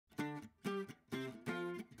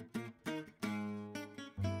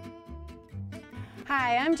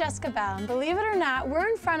Hi, I'm Jessica Bell, and believe it or not, we're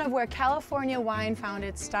in front of where California wine found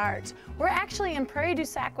its start. We're actually in Prairie du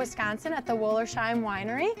Sac, Wisconsin at the Wollersheim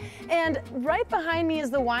Winery, and right behind me is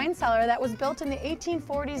the wine cellar that was built in the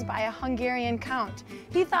 1840s by a Hungarian count.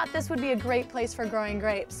 He thought this would be a great place for growing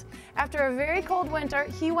grapes. After a very cold winter,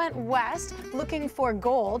 he went west looking for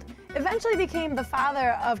gold, eventually became the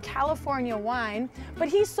father of California wine, but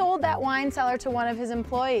he sold that wine cellar to one of his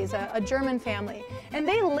employees, a German family, and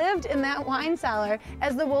they lived in that wine cellar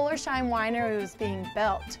as the Wollersheim Winery was being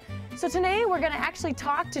built. So today we're going to actually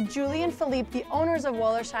talk to Julie and Philippe, the owners of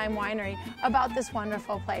Wollersheim Winery, about this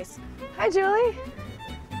wonderful place. Hi, Julie.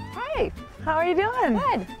 Hi. How are you doing?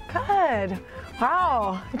 Good. Good.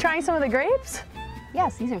 Wow. You trying some of the grapes?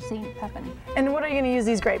 Yes, these are St. Pepin. And what are you going to use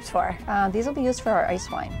these grapes for? These will be used for our ice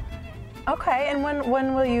wine. Okay, and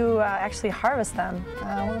when will you actually harvest them?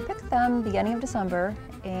 We'll pick them beginning of December,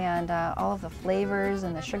 and all of the flavors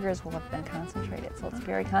and the sugars will have been concentrated. So it's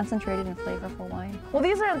very concentrated and flavorful wine. Well,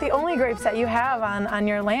 these aren't the only grapes that you have on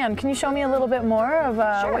your land. Can you show me a little bit more of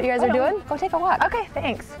Sure. what you guys are doing? Go take a walk. Okay,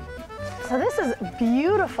 thanks. So this is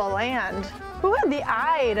beautiful land. Who had the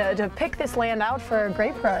eye to pick this land out for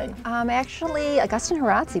grape growing? Actually, Augustin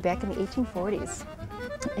Harazzi back in the 1840s.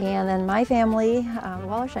 And then my family, the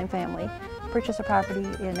Wollersheim family, purchased a property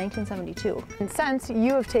in 1972. And since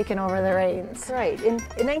you have taken over the reins. Right. In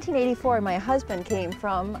 1984, my husband came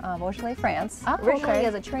from Wollersheim, France, originally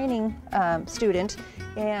as a training student,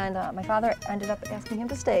 and my father ended up asking him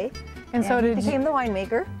to stay. And so he became the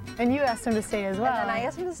winemaker. And you asked him to stay as well. And then I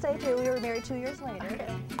asked him to stay too. We were married 2 years later.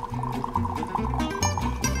 Okay.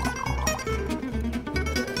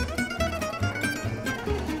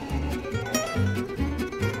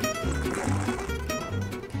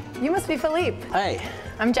 You must be Philippe. Hi.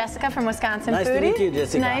 I'm Jessica from Wisconsin Nice Foodie. to meet you,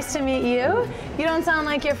 Jessica. Nice to meet you. You don't sound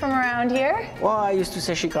like you're from around here. Well, I used to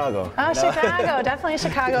say Chicago. Oh, Chicago. Definitely a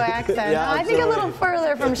Chicago accent. Yeah, I think a little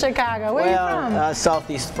further from Chicago. Where are you from?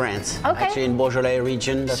 Southeast France. Okay. Actually in Beaujolais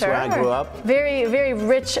region. That's where I grew up. Very, very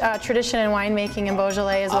rich tradition in winemaking in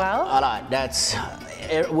Beaujolais as well. A lot. That's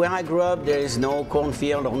where I grew up. There is no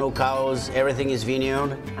cornfield or no cows. Everything is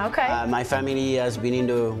vineyard. Okay. My family has been in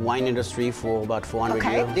the wine industry for about 400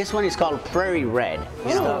 years. This one is called Prairie Red.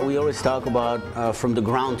 We always talk about from the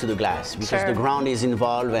ground to the glass because the ground is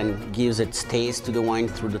involved and gives its taste to the wine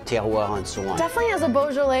through the terroir and so on. Definitely has a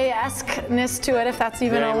Beaujolais-esque-ness to it, if that's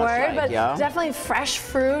even a word, but definitely fresh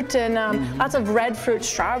fruit and lots of red fruit,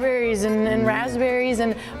 strawberries and raspberries,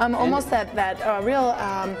 and almost that real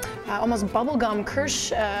almost bubblegum Kirsch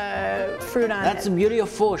fruit on it. That's the beauty of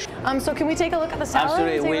Foch. So can we take a look at the cellar?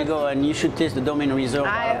 Absolutely, we'll go, and you should taste the Domaine Reserve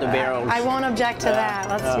of the barrels. I won't object to that.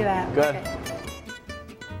 Let's do that. Good. Okay.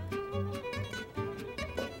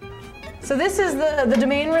 So this is the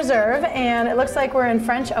Domaine Reserve, and it looks like we're in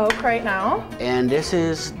French oak right now. And this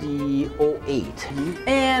is the 08.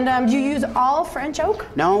 And you use all French oak?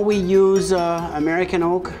 Now we use American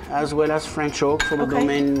oak as well as French oak for the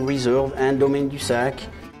Domaine Reserve and Domaine du Sac.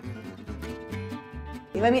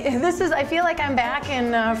 I feel like I'm back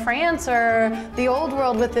in France or the old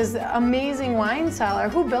world with this amazing wine cellar.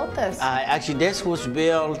 Who built this? Actually, this was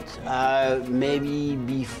built maybe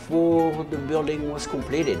before the building was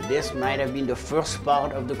completed. This might have been the first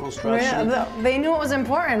part of the construction. They knew it was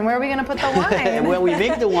important. Where are we going to put the wine? Where we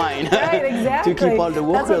make the wine. Right, exactly. To keep all the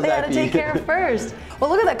workers That's what they had happy. to take care of first.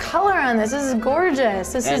 Well, look at the color on this. This is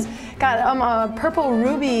gorgeous. This has got a purple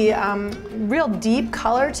ruby, real deep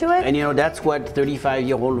color to it. And you know, that's what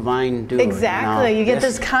 35-year-old wine do. Exactly. You get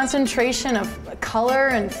this concentration of color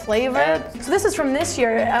and flavor. So this is from this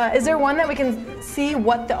year. Is there one that we can see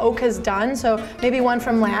what the oak has done? So maybe one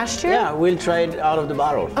from last year? Yeah, we'll try it out of the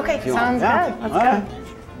bottle. Okay, sounds good. Let's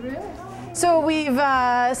go. So we've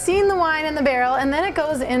seen the wine in the barrel, and then it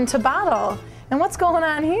goes into bottle. And what's going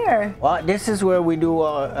on here? Well, this is where we do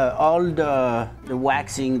all the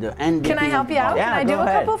waxing, the end dipping. Can I help you out? Yeah, Can I do a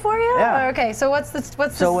couple for you? Yeah. Okay, so what's the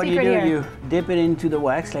secret here? So what you do, you dip it into the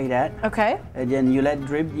wax like that. Okay. And then you let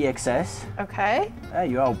drip the excess. Okay.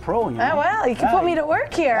 You're a pro, you know. Oh, well, you can put me to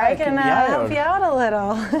work here. I can help you out a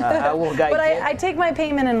little. I will guide but you. I take my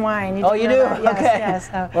payment in wine. You do? Yes, Okay. Yes.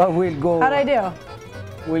 Well, we'll go. How'd I do?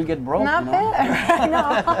 We'll get broke. Not bad.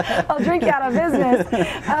 No, I'll drink you out of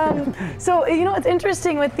business. So, you know, it's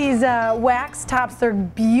interesting with these wax tops. They're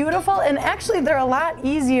beautiful, and actually they're a lot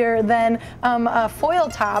easier than a foil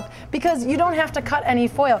top because you don't have to cut any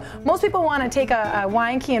foil. Most people want to take a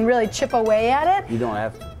wine key and really chip away at it. You don't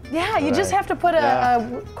have to. Yeah, you just have to put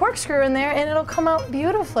a corkscrew in there and it'll come out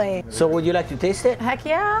beautifully. So would you like to taste it? Heck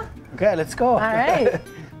yeah. Okay, let's go. All right.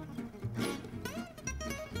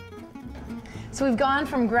 So we've gone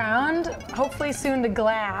from ground, hopefully soon to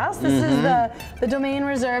glass. This is the Domaine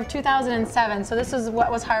Reserve 2007. So this is what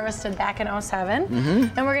was harvested back in 07.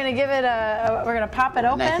 And we're gonna give it we're gonna pop it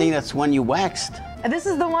open. And I think that's one you waxed. This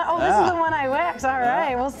is the one, this is the one I waxed. All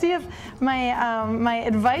right, we'll see if my my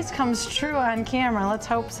advice comes true on camera. Let's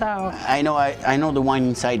hope so. I know the wine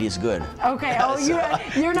inside is good. Okay,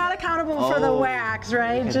 you're not accountable for the wax,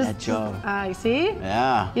 right? Look at that job. You see?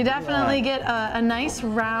 Yeah. You definitely get a nice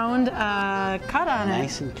round cut on it.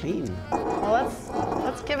 Nice and clean. Well,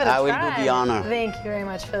 let's give it a try. I will do the honor. Thank you very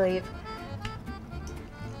much, Philippe.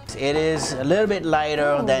 It is a little bit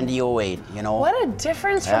lighter than the 08, you know. What a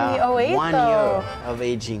difference from the 08, 1 year of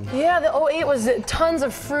aging. Yeah, the 08 was tons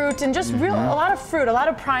of fruit and just a lot of fruit, a lot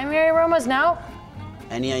of primary aromas. Now,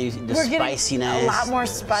 and yeah, the spiciness, a lot more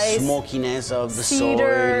spice, smokiness of the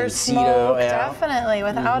cedar, smoke, definitely,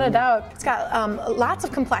 without a doubt. It's got lots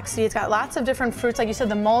of complexity. It's got lots of different fruits, like you said,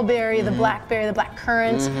 the mulberry, the blackberry, the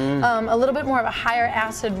blackcurrant, a little bit more of a higher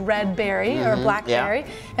acid red berry or blackberry,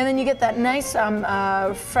 and then you get that nice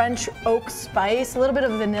French oak spice, a little bit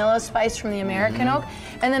of vanilla spice from the American oak,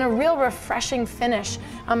 and then a real refreshing finish.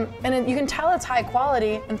 And you can tell it's high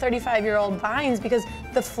quality in 35-year-old vines because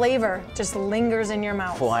the flavor just lingers in your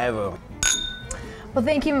mouth. Forever. Well,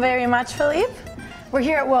 thank you very much, Philippe. We're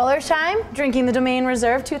here at Wollersheim drinking the Domaine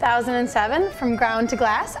Reserve 2007 from ground to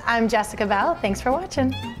glass. I'm Jessica Bell. Thanks for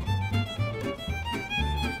watching.